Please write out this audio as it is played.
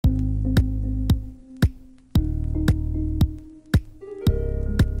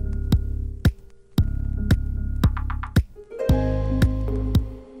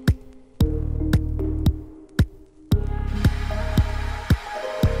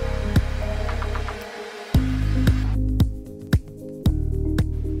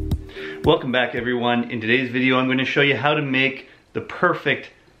Welcome back everyone. In today's video I'm going to show you how to make the perfect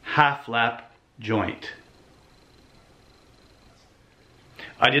half-lap joint.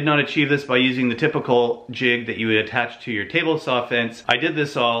 I did not achieve this by using the typical jig that you would attach to your table saw fence. I did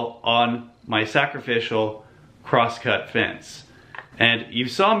this all on my Sacrificial Crosscut fence. And you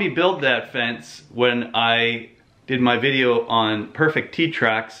saw me build that fence when I did my video on perfect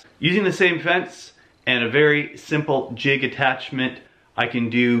T-tracks. Using the same fence and a very simple jig attachment, I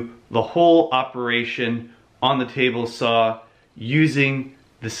can do the whole operation on the table saw using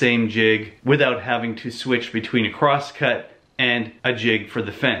the same jig without having to switch between a crosscut and a jig for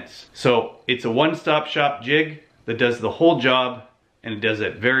the fence. So it's a one-stop shop jig that does the whole job, and it does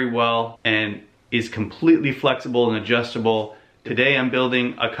it very well and is completely flexible and adjustable. Today I'm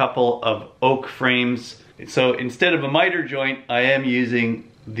building a couple of oak frames. So instead of a miter joint, I am using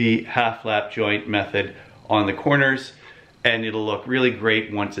the half-lap joint method on the corners, and it'll look really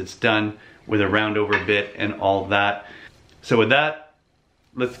great once it's done with a round over bit and all that. So with that,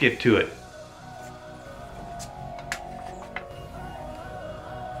 let's get to it.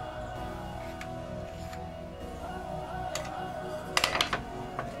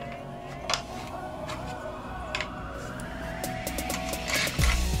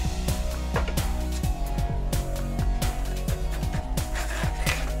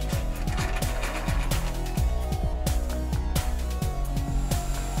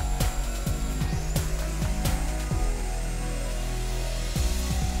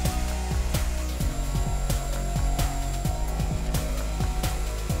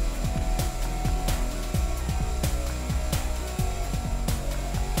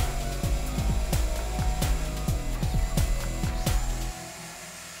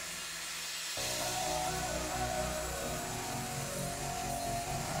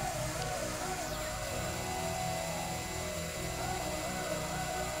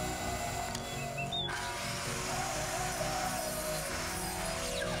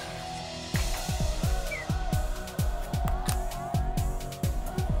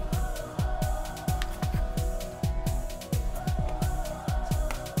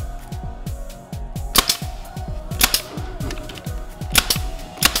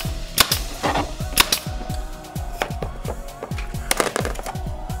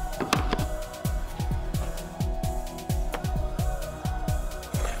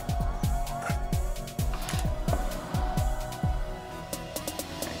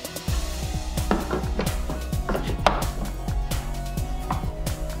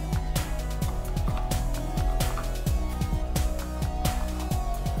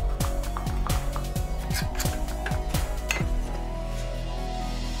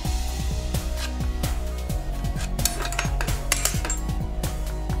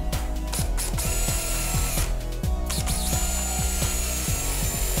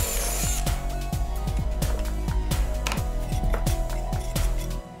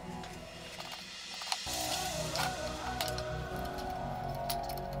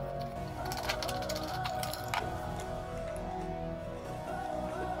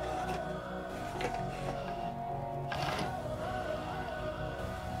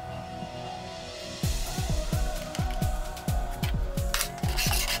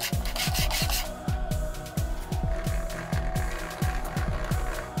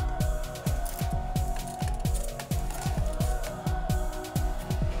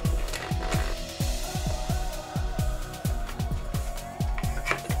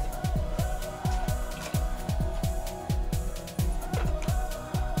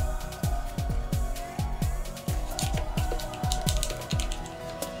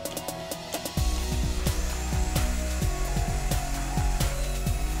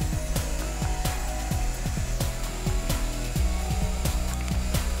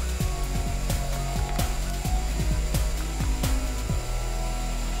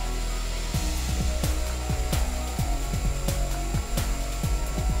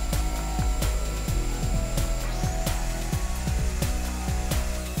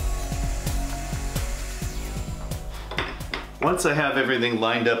 Once I have everything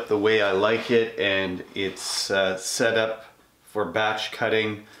lined up the way I like it and it's set up for batch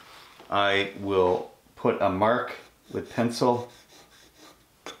cutting, I will put a mark with pencil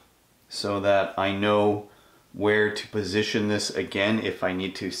so that I know where to position this again if I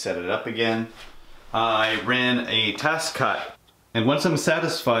need to set it up again. I ran a test cut, and once I'm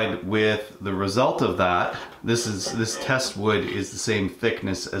satisfied with the result of that, this test wood is the same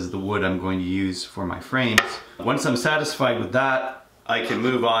thickness as the wood I'm going to use for my frames. Once I'm satisfied with that, I can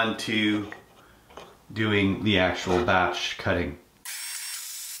move on to doing the actual batch cutting.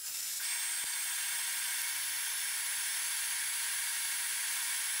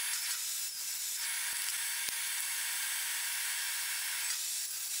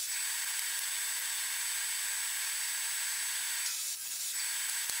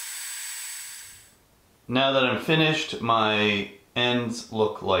 Now that I'm finished, my ends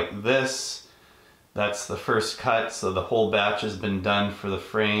look like this. That's the first cut, so the whole batch has been done for the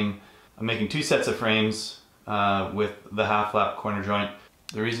frame. I'm making 2 sets of frames with the half-lap corner joint.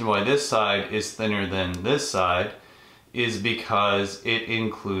 The reason why this side is thinner than this side is because it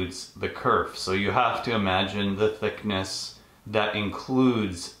includes the kerf. So you have to imagine the thickness that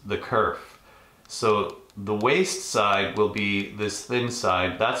includes the kerf. So the waist side will be this thin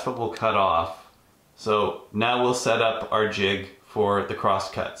side. That's what we'll cut off. So now we'll set up our jig for the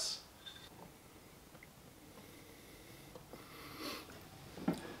cross cuts.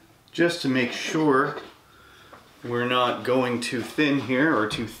 Just to make sure we're not going too thin here or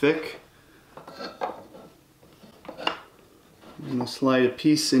too thick, I'm going to slide a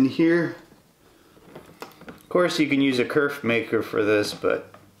piece in here. Of course you can use a kerf maker for this,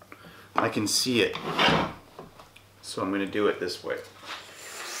 but I can see it, so I'm going to do it this way.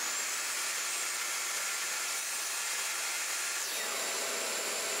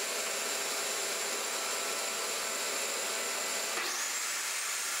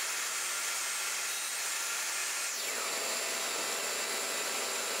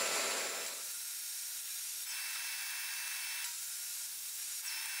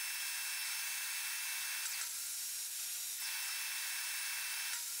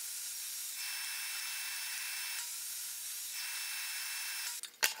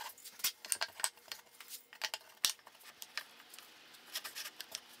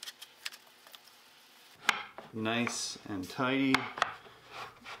 Nice and tidy.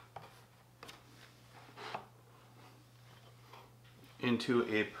 Into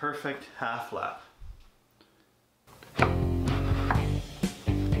a perfect half lap.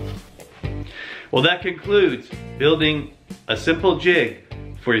 Well, that concludes building a simple jig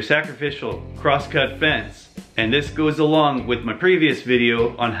for your sacrificial crosscut fence. And this goes along with my previous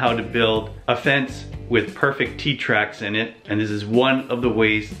video on how to build a fence with perfect T-tracks in it. And this is one of the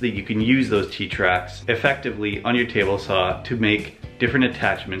ways that you can use those T-tracks effectively on your table saw to make different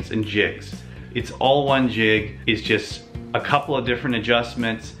attachments and jigs. It's all one jig, it's just a couple of different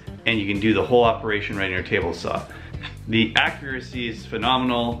adjustments, and you can do the whole operation right in your table saw. The accuracy is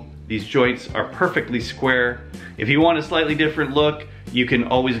phenomenal. These joints are perfectly square. If you want a slightly different look, you can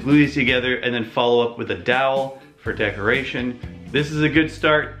always glue these together and then follow up with a dowel for decoration. This is a good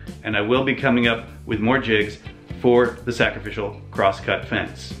start, and I will be coming up with more jigs for the sacrificial crosscut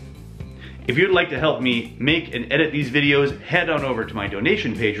fence. If you'd like to help me make and edit these videos, head on over to my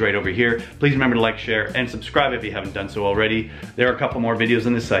donation page right over here. Please remember to like, share, and subscribe if you haven't done so already. There are a couple more videos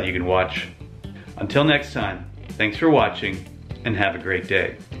on this side you can watch. Until next time, thanks for watching, and have a great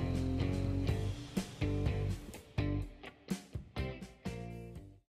day.